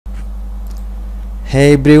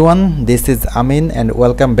Hey everyone, this is Amin and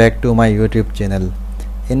welcome back to my YouTube channel.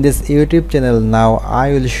 In this YouTube channel now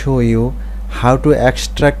I will show you how to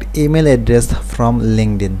extract email address from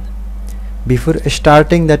LinkedIn. Before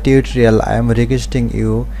starting the tutorial, I am requesting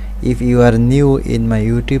you, if you are new in my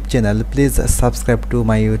YouTube channel, please subscribe to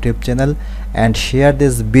my YouTube channel and share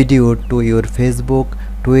this video to your Facebook,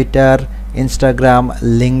 Twitter, Instagram,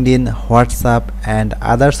 LinkedIn, WhatsApp and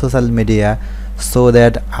other social media so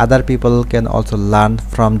that other people can also learn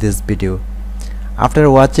from this video. After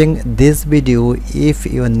watching this video, if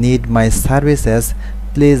you need my services,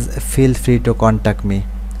 please feel free to contact me.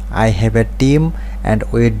 I have a team and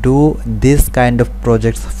we do this kind of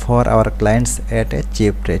projects for our clients at a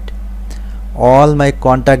cheap rate. All my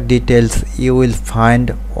contact details you will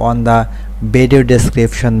find on the video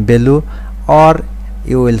description below, or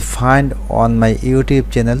you will find on my YouTube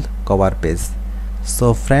channel cover page.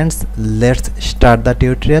 So friends, let's start the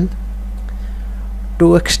tutorial.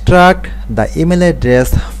 To extract the email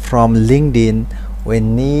address from LinkedIn, we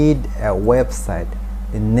need a website.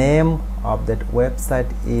 The name of that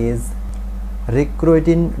website is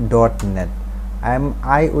recruiting.net.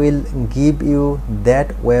 I will give you that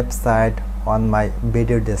website on my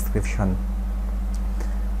video description.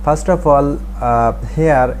 First of all,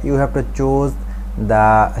 here you have to choose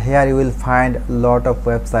here you will find a lot of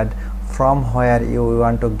website from where you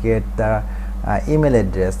want to get the email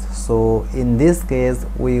address. So in this case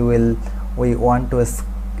we want to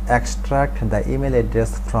extract the email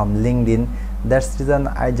address from LinkedIn. That's the reason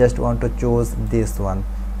I just want to choose this one.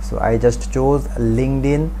 So I just chose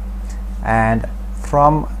LinkedIn, and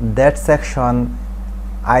from that section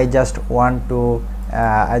I just want to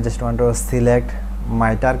select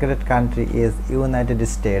my targeted country is United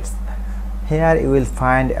States. Here you will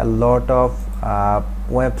find a lot of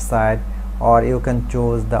website, or you can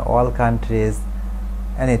choose the all countries,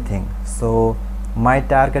 anything. So my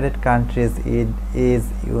targeted countries is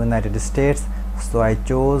United States, so I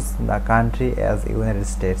chose the country as United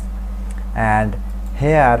States. And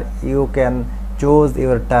here you can choose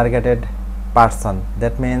your targeted person.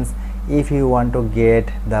 That means if you want to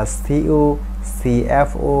get the CEO,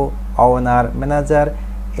 CFO, owner, manager,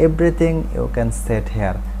 everything you can set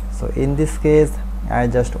here. So in this case I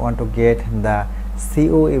just want to get the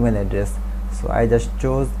CEO email address, so I just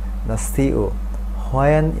chose the CEO.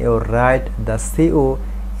 When you write the CEO,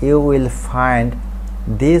 you will find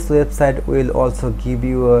this website will also give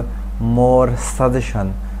you a more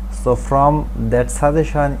suggestion. So from that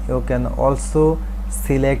suggestion you can also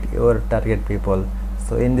select your target people.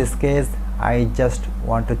 So in this case I just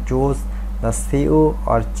want to choose the CEO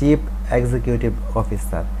or Chief Executive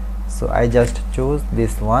Officer. So I just choose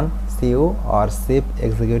this one, CEO or Chief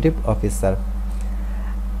Executive Officer.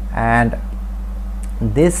 And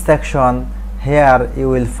this section here you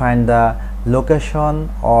will find the location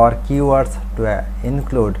or keywords to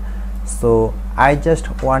include. So I just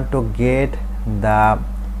want to get the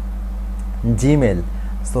Gmail.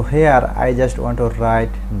 So here I just want to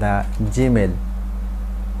write the Gmail.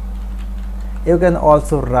 You can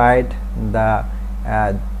also write the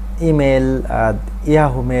email,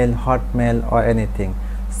 Yahoo Mail, Hotmail or anything.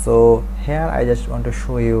 So here I just want to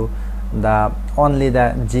show you only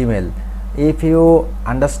the Gmail. If you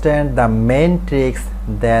understand the main tricks,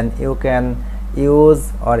 then you can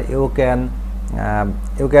use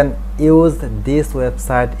use this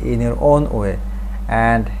website in your own way.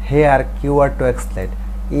 And here keyword to exclude.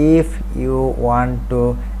 If you want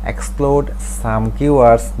to exclude some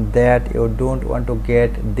keywords that you don't want to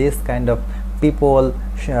get this kind of people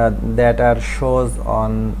that are shows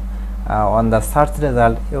on the search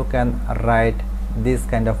result, you can write this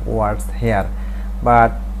kind of words here.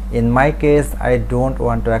 But in my case I don't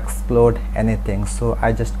want to exclude anything, so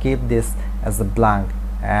I just keep this as a blank.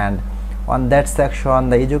 And on that section,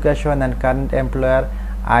 the education and current employer,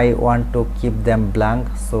 I want to keep them blank.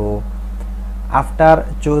 So after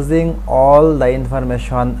choosing all the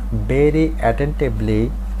information very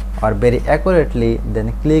attentively or very accurately,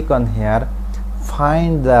 then click on here,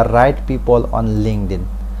 find the right people on LinkedIn.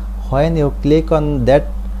 When you click on that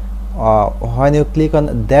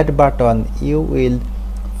button, you will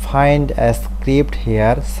find a script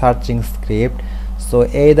here, searching script. So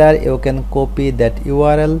either you can copy that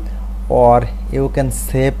URL, or you can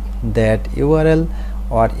save that URL,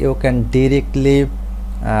 or you can directly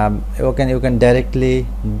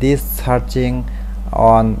this searching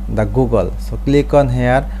on the Google. So click on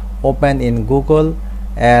here, open in Google,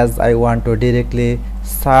 as I want to directly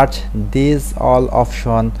search these all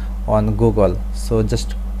option on Google. So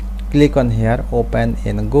just click on here, open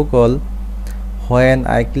in Google. When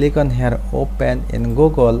I click on here, open in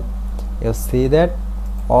Google, you see that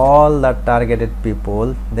all the targeted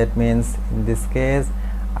people. That means in this case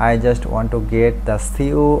I just want to get the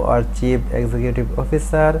CEO or Chief Executive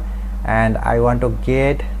Officer, and I want to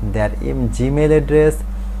get their Gmail address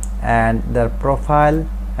and their profile,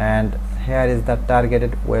 and here is the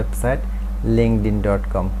targeted website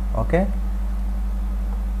linkedin.com. okay,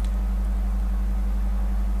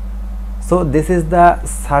 so this is the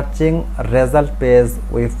searching result page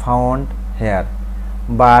we found here,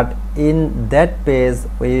 but in that page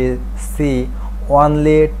we see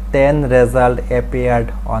only 10 results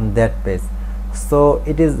appeared on that page, so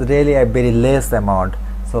it is really a very less amount.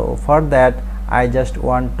 So for that I just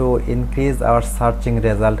want to increase our searching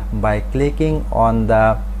result by clicking on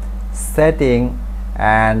the setting,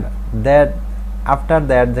 and that after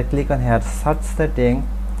that the click on here search setting,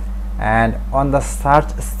 and on the search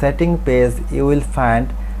setting page you will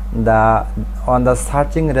find on the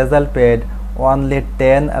searching result page only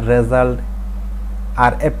 10 results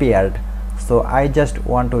are appeared. So I just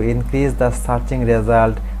want to increase the searching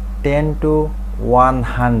result 10 to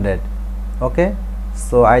 100. okay,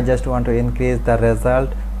 so I just want to increase the result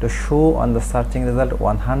to show on the searching result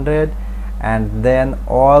 100, and then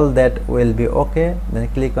all that will be okay. Then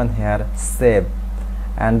click on here save,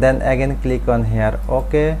 and then again click on here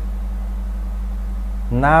okay.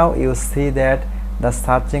 Now you see that the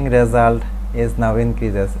searching result is now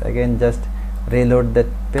increases. Again just reload that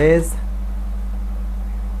page,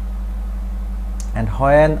 and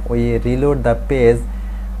when we reload the page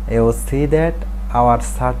you will see that our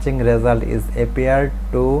searching result is appeared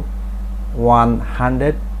to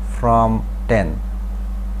 100 from 10.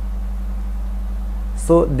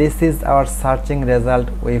 So this is our searching result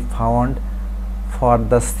we found for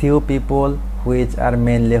the few people which are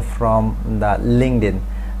mainly from the LinkedIn.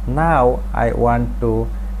 Now I want to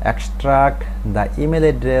extract the email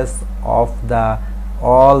address of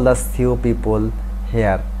all the few people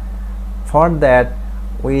here. For that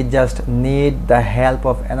we just need the help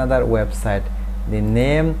of another website. The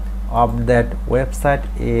name of that website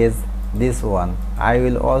is this one. I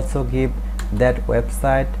will also give that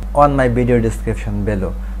website on my video description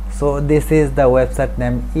below. So this is the website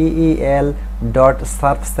name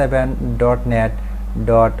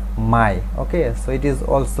eel.surf7.net.my. okay, so it is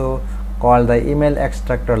also called the email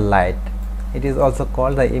extractor lite.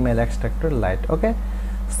 okay,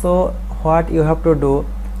 so what you have to do,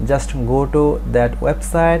 just go to that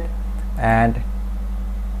website and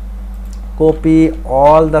copy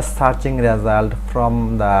all the searching result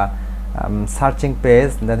from the searching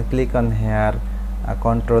page, then click on here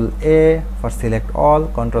Ctrl A for select all,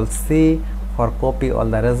 Ctrl C for copy all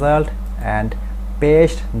the result, and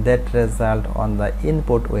paste that result on the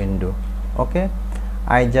input window. okay,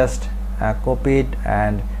 I just copied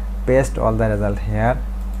and paste all the result here,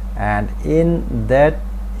 and in that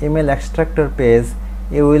email extractor page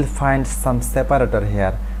you will find some separator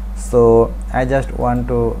here. So I just want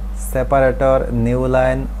to separator, new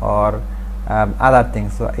line, or other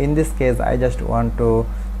things. So in this case I just want to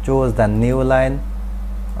choose the new line.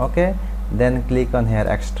 okay, then click on here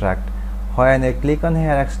extract. When you click on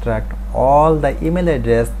here extract, all the email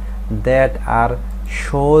address that are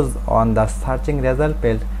shows on the searching result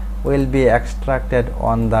page will be extracted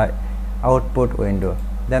on the output window.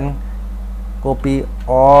 Then copy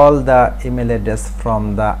all the email address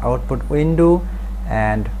from the output window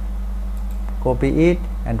and copy it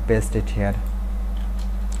and paste it here.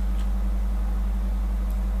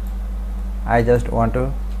 I just want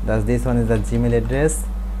to, this one is the Gmail address,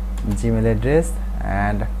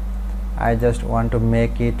 and I just want to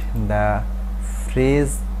make it the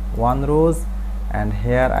phrase 1 rows, and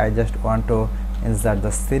here I just want to insert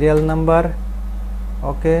the serial number.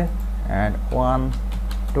 okay, and 1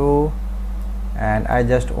 2, and I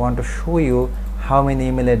just want to show you how many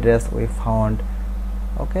email address we found.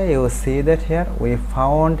 okay, you see that here we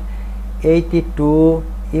found 82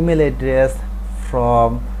 email address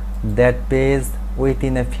from that page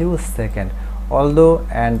within a few seconds. Although,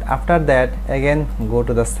 and after that again go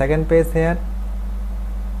to the second page here,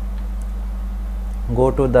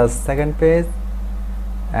 go to the second page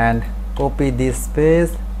and copy this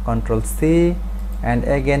page, Ctrl C, and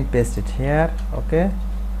again paste it here. okay,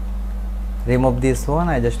 remove this one,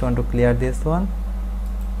 I just want to clear this one,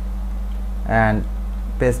 and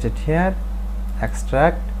paste it here,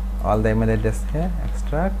 extract all the email address here,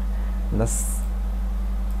 extract this.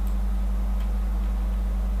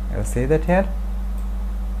 You see that here.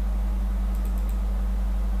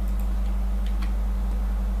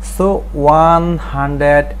 So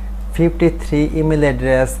 153 email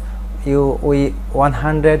address we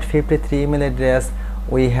 153 email address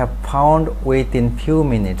we have found within few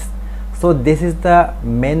minutes. So this is the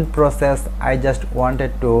main process I just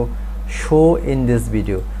wanted to show in this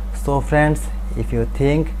video. So friends, if you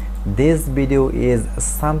think this video is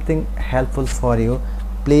something helpful for you,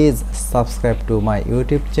 please subscribe to my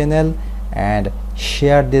YouTube channel and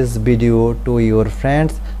share this video to your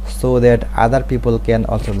friends so that other people can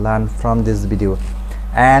also learn from this video.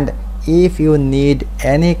 And if you need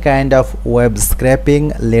any kind of web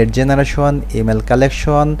scraping, lead generation, email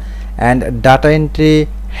collection and data entry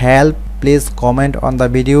help, please comment on the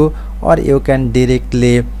video, or you can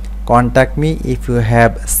directly contact me if you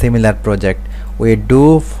have similar project. We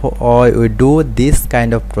do this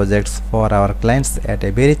kind of projects for our clients at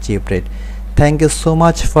a very cheap rate. Thank you so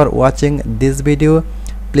much for watching this video.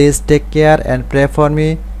 Please take care and pray for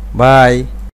me. Bye.